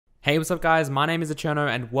Hey, what's up guys? My name is Cherno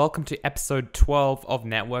and welcome to episode 12 of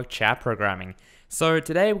Network Chat Programming. So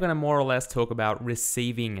today we're going to more or less talk about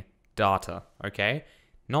receiving data, okay?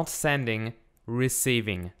 Not sending,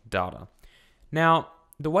 receiving data. Now,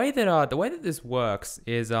 the way that this works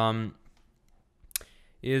is see,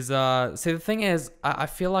 the thing is, I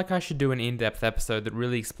feel like I should do an in-depth episode that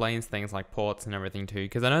really explains things like ports and everything too,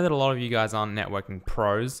 because I know that a lot of you guys aren't networking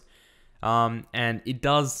pros, and it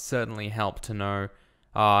does certainly help to know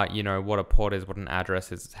what a port is, what an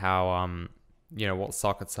address is, how, what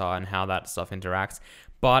sockets are and how that stuff interacts.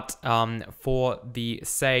 But for the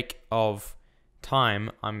sake of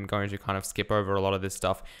time, I'm going to kind of skip over a lot of this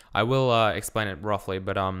stuff. I will explain it roughly,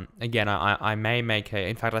 but again, I may make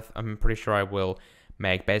in fact, I'm pretty sure I will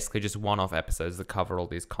make basically just one-off episodes that cover all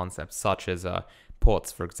these concepts, such as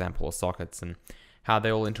ports, for example, or sockets, and how they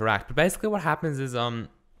all interact. But basically what happens is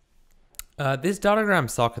this datagram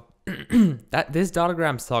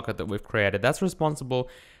socket that we've created, that's responsible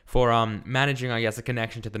for managing, I guess, a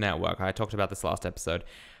connection to the network. I talked about this last episode.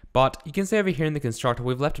 But you can see over here in the constructor,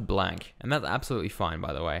 we've left it blank, and that's absolutely fine,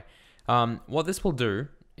 by the way. What this will do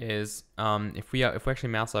is, if we actually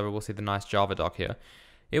mouse over, we'll see the nice Java doc here.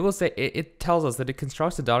 It will say, it tells us that it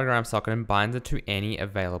constructs a datagram socket and binds it to any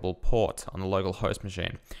available port on the local host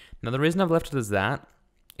machine. Now, the reason I've left it as that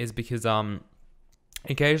is because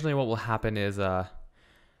occasionally what will happen is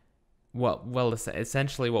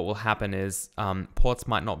essentially what will happen is ports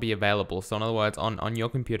might not be available. So in other words, on your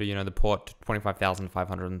computer, the port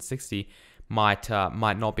 25,560 might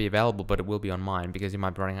not be available, but it will be on mine because you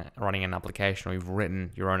might be running an application, or you've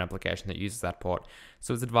written your own application that uses that port.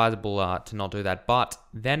 So it's advisable to not do that. But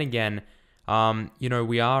then again,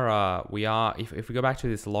 we are if we go back to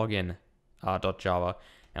this login .java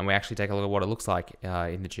and we actually take a look at what it looks like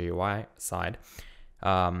in the GUI side.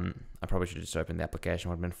 I probably should just open the application.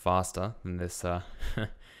 Would have been faster than this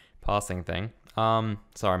passing thing.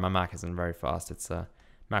 Sorry, my Mac isn't very fast. It's a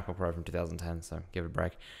MacBook Pro from 2010, so give it a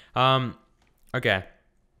break. Okay,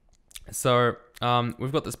 so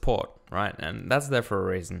we've got this port, right? And that's there for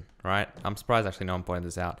a reason, right? I'm surprised actually no one pointed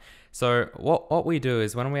this out. So what we do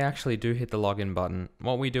is when we actually do hit the login button,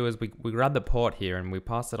 what we do is we grab the port here and we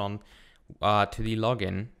pass it on to the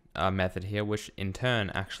login method here, which in turn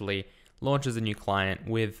actually launches a new client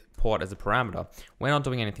with port as a parameter. We're not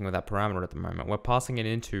doing anything with that parameter at the moment. We're passing it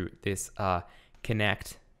into this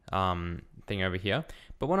connect thing over here,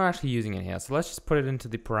 but we're not actually using it here. So let's just put it into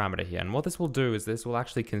the parameter here. And what this will do is this will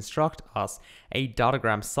actually construct us a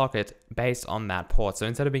datagram socket based on that port. So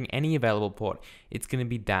instead of being any available port, it's going to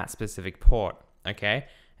be that specific port, okay?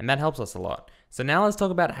 And that helps us a lot. So now let's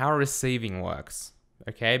talk about how receiving works,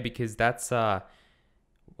 okay? Because that's, to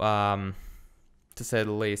say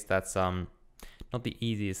the least, that's not the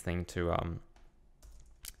easiest thing to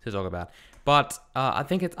talk about. But I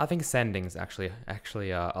think sending is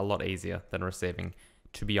actually a lot easier than receiving,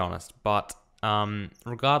 to be honest. But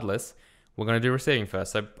regardless, we're going to do receiving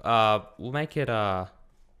first. So we'll make it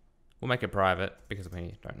private because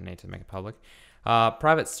we don't need to make it public.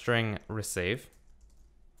 Private string receive.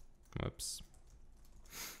 Whoops.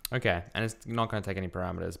 Okay, and it's not going to take any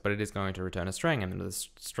parameters, but it is going to return a string, and the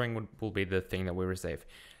string will be the thing that we receive.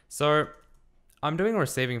 So I'm doing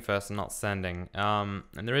receiving first and not sending. And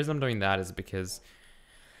the reason I'm doing that is because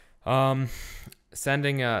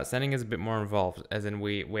sending is a bit more involved, as in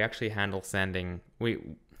we actually handle sending. We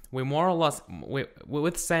more or less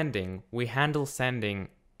with sending, we handle sending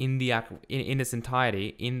in its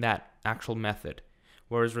entirety in that actual method.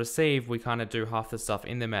 Whereas receive, we kind of do half the stuff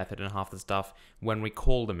in the method and half the stuff when we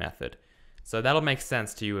call the method. So that'll make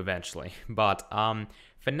sense to you eventually. But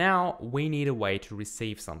for now, we need a way to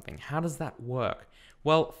receive something. How does that work?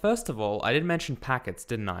 Well, first of all, I did mention packets,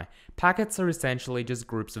 didn't I? Packets are essentially just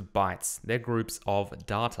groups of bytes. They're groups of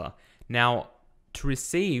data. Now, to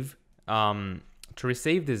receive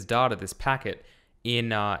this data, this packet,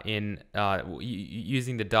 using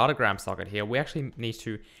the datagram socket here, we actually need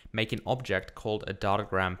to make an object called a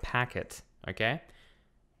DatagramPacket, okay?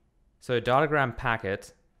 So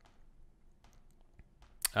DatagramPacket,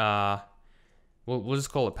 we'll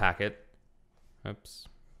just call it packet. Oops.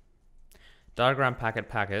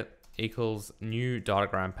 DatagramPacket equals new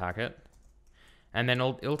DatagramPacket, and then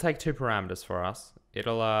it'll take two parameters for us. It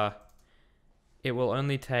will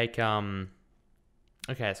only take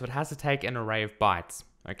okay, so it has to take an array of bytes,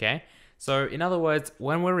 okay? So in other words,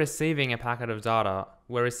 when we're receiving a packet of data,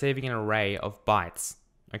 we're receiving an array of bytes,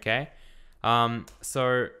 okay?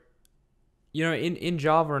 So, in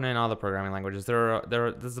Java and in other programming languages,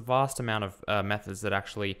 there's a vast amount of methods that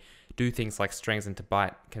actually do things like strings into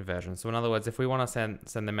byte conversion. So in other words, if we want to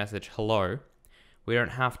send the message hello, We don't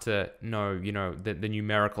have to know, the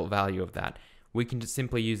numerical value of that. We can just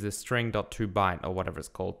simply use this string.2byte or whatever it's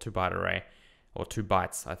called, 2-byte array, or 2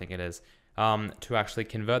 bytes, I think it is, to actually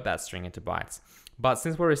convert that string into bytes. But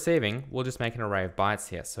since we're receiving, we'll just make an array of bytes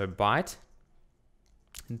here. So byte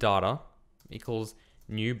data equals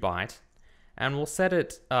new byte, and we'll set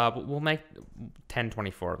it, we'll make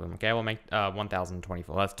 1024 of them, okay? We'll make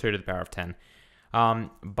 1024, that's 2 to the power of 10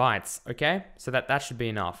 bytes, okay? So that should be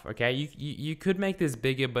enough, okay? You could make this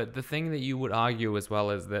bigger, but the thing that you would argue as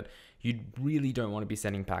well is that you really don't want to be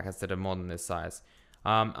sending packets that are more than this size.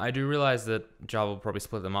 I do realize that Java will probably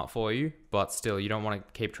split them up for you, but still, you don't want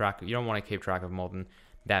to keep track of more than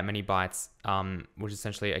that many bytes, which is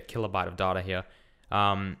essentially a kilobyte of data here,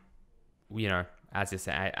 as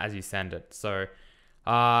you send it. So,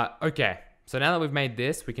 okay. So now that we've made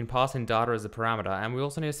this, we can pass in data as a parameter, and we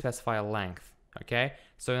also need to specify a length, okay?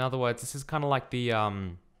 So in other words, this is kind of like the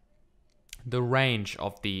range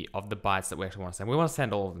of the bytes that we actually want to send. We want to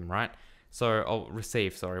send all of them, right? So,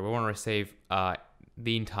 receive, sorry. We want to receive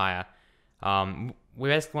the entire, we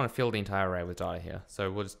basically want to fill the entire array with data here. So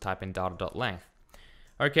we'll just type in data.length.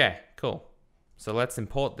 Okay, cool. So let's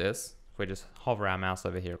import this. If we just hover our mouse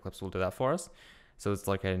over here, Eclipse will do that for us. So it's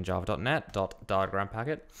located in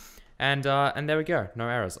java.net.DatagramPacket. And there we go, no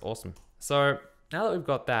errors, awesome. So now that we've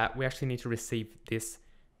got that, we actually need to receive this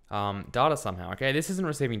data somehow, okay? This isn't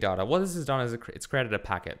receiving data. What this has done is it's created a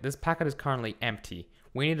packet. This packet is currently empty.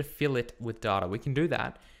 We need to fill it with data. We can do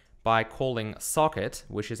that by calling socket,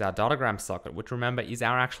 which is our datagram socket, which remember is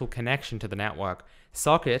our actual connection to the network,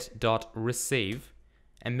 socket.receive,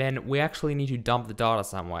 and then we actually need to dump the data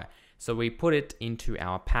somewhere. So we put it into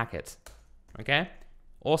our packet, okay?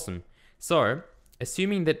 Awesome. So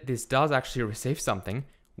assuming that this does actually receive something,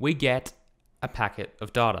 we get a packet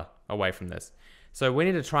of data away from this. So we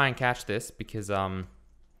need to try and catch this because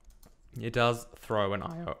it does throw an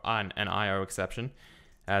IO exception,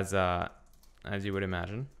 as you would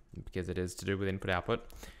imagine, because it is to do with input output.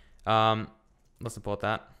 Let's support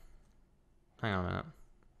that. Hang on a minute.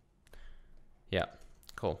 Yeah,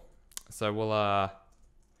 cool. So we'll I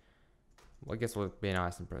guess we'll be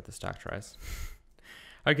nice and put the stack trace.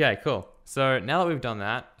 Okay, cool. So now that we've done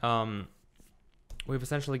that, we've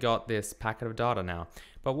essentially got this packet of data now.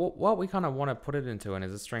 But what we kind of want to put it into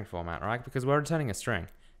is a string format, right? Because we're returning a string.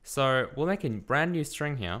 So we'll make a brand new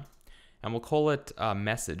string here, and we'll call it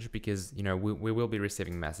message because, we will be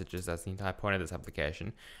receiving messages. That's the entire point of this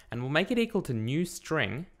application. And we'll make it equal to new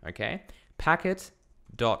string, okay?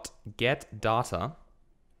 Packet.getData,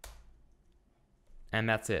 and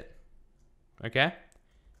that's it, okay?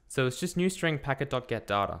 So it's just new string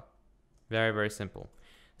packet.getData. Very, very simple.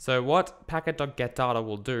 So what packet.getData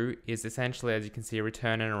will do is essentially, as you can see,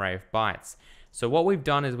 return an array of bytes. So what we've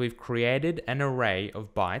done is we've created an array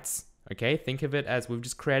of bytes, okay? Think of it as we've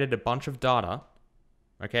just created a bunch of data,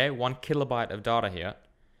 okay? 1 kilobyte of data here.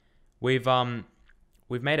 We've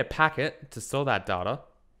made a packet to store that data,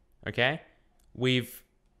 okay? We've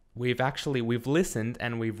listened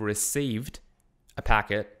and we've received a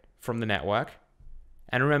packet from the network.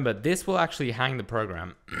 And remember, this will actually hang the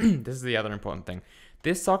program. This is the other important thing.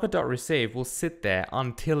 This socket.receive will sit there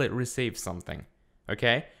until it receives something,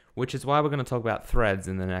 okay? Which is why we're going to talk about threads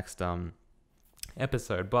in the next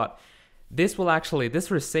episode. But this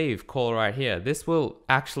receive call right here, this will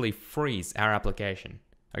actually freeze our application,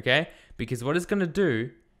 okay? Because what it's going to do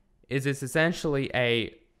is it's essentially I'm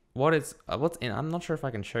not sure if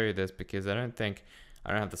I can show you this because I don't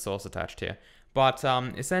have the source attached here. But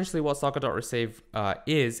essentially what socket.receive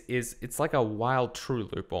is it's like a while true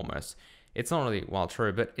loop almost. It's not really while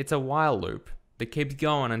true, but it's a while loop that keeps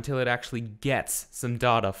going until it actually gets some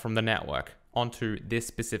data from the network onto this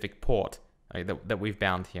specific port that we've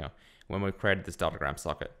bound here when we've created this datagram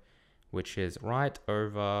socket, which is right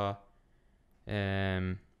over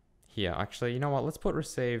here. Actually, you know what? Let's put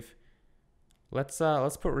receive. Let's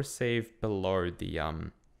put receive below the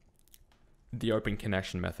open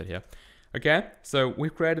connection method here. Okay, so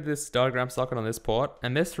we've created this datagram socket on this port,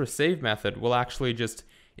 and this receive method will actually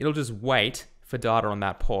it'll just wait for data on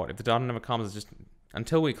that port. If the data never comes,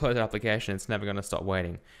 until we close the application, it's never going to stop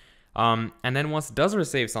waiting. And then once it does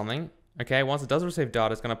receive something, okay, once it does receive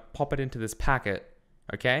data, it's going to pop it into this packet,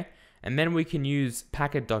 okay? And then we can use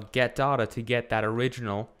packet.getData to get that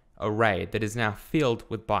original array that is now filled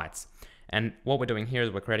with bytes. And what we're doing here is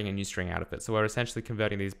we're creating a new string out of it. So we're essentially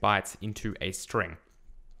converting these bytes into a string.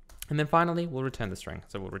 And then finally, we'll return the string.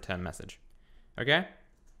 So we'll return message. Okay?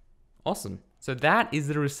 Awesome. So that is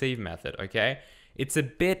the receive method, okay? It's a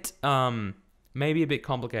bit, maybe a bit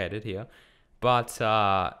complicated here, but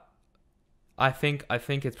I think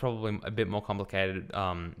it's probably a bit more complicated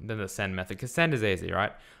than the send method, because send is easy,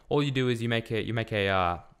 right? All you do is you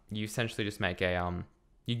essentially just make a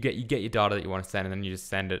you get your data that you want to send, and then you just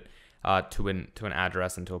send it to an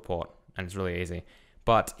address and to a port, and it's really easy.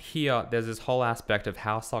 But here there's this whole aspect of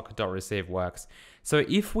how socket.receive works. So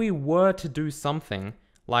if we were to do something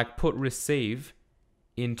like put receive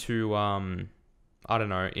into I don't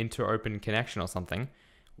know, into open connection or something,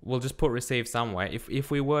 we'll just put receive somewhere.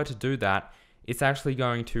 If we were to do that, it's actually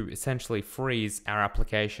going to essentially freeze our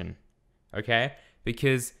application, okay?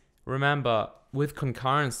 Because remember, with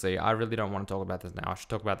concurrency, I really don't want to talk about this now. I should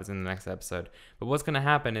talk about this in the next episode. But what's going to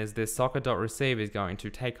happen is this socket.receive is going to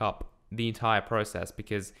take up the entire process,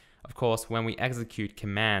 because, of course, when we execute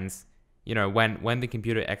commands, you know, when the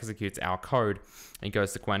computer executes our code, it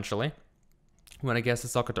goes sequentially. When it gets to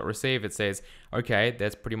socket.receive, it says, okay,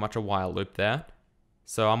 there's pretty much a while loop there.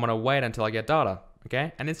 So I'm going to wait until I get data,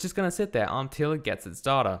 okay? And it's just going to sit there until it gets its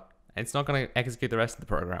data. It's not going to execute the rest of the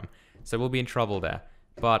program. So we'll be in trouble there.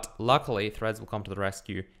 But luckily, Threads will come to the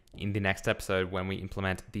rescue in the next episode when we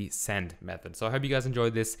implement the send method. So I hope you guys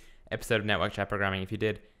enjoyed this episode of Network Chat Programming. If you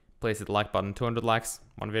did, please hit the like button. 200 likes,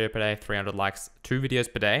 1 video per day, 300 likes, 2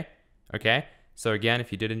 videos per day, okay? So again,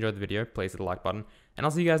 if you did enjoy the video, please hit the like button. And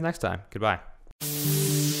I'll see you guys next time. Goodbye.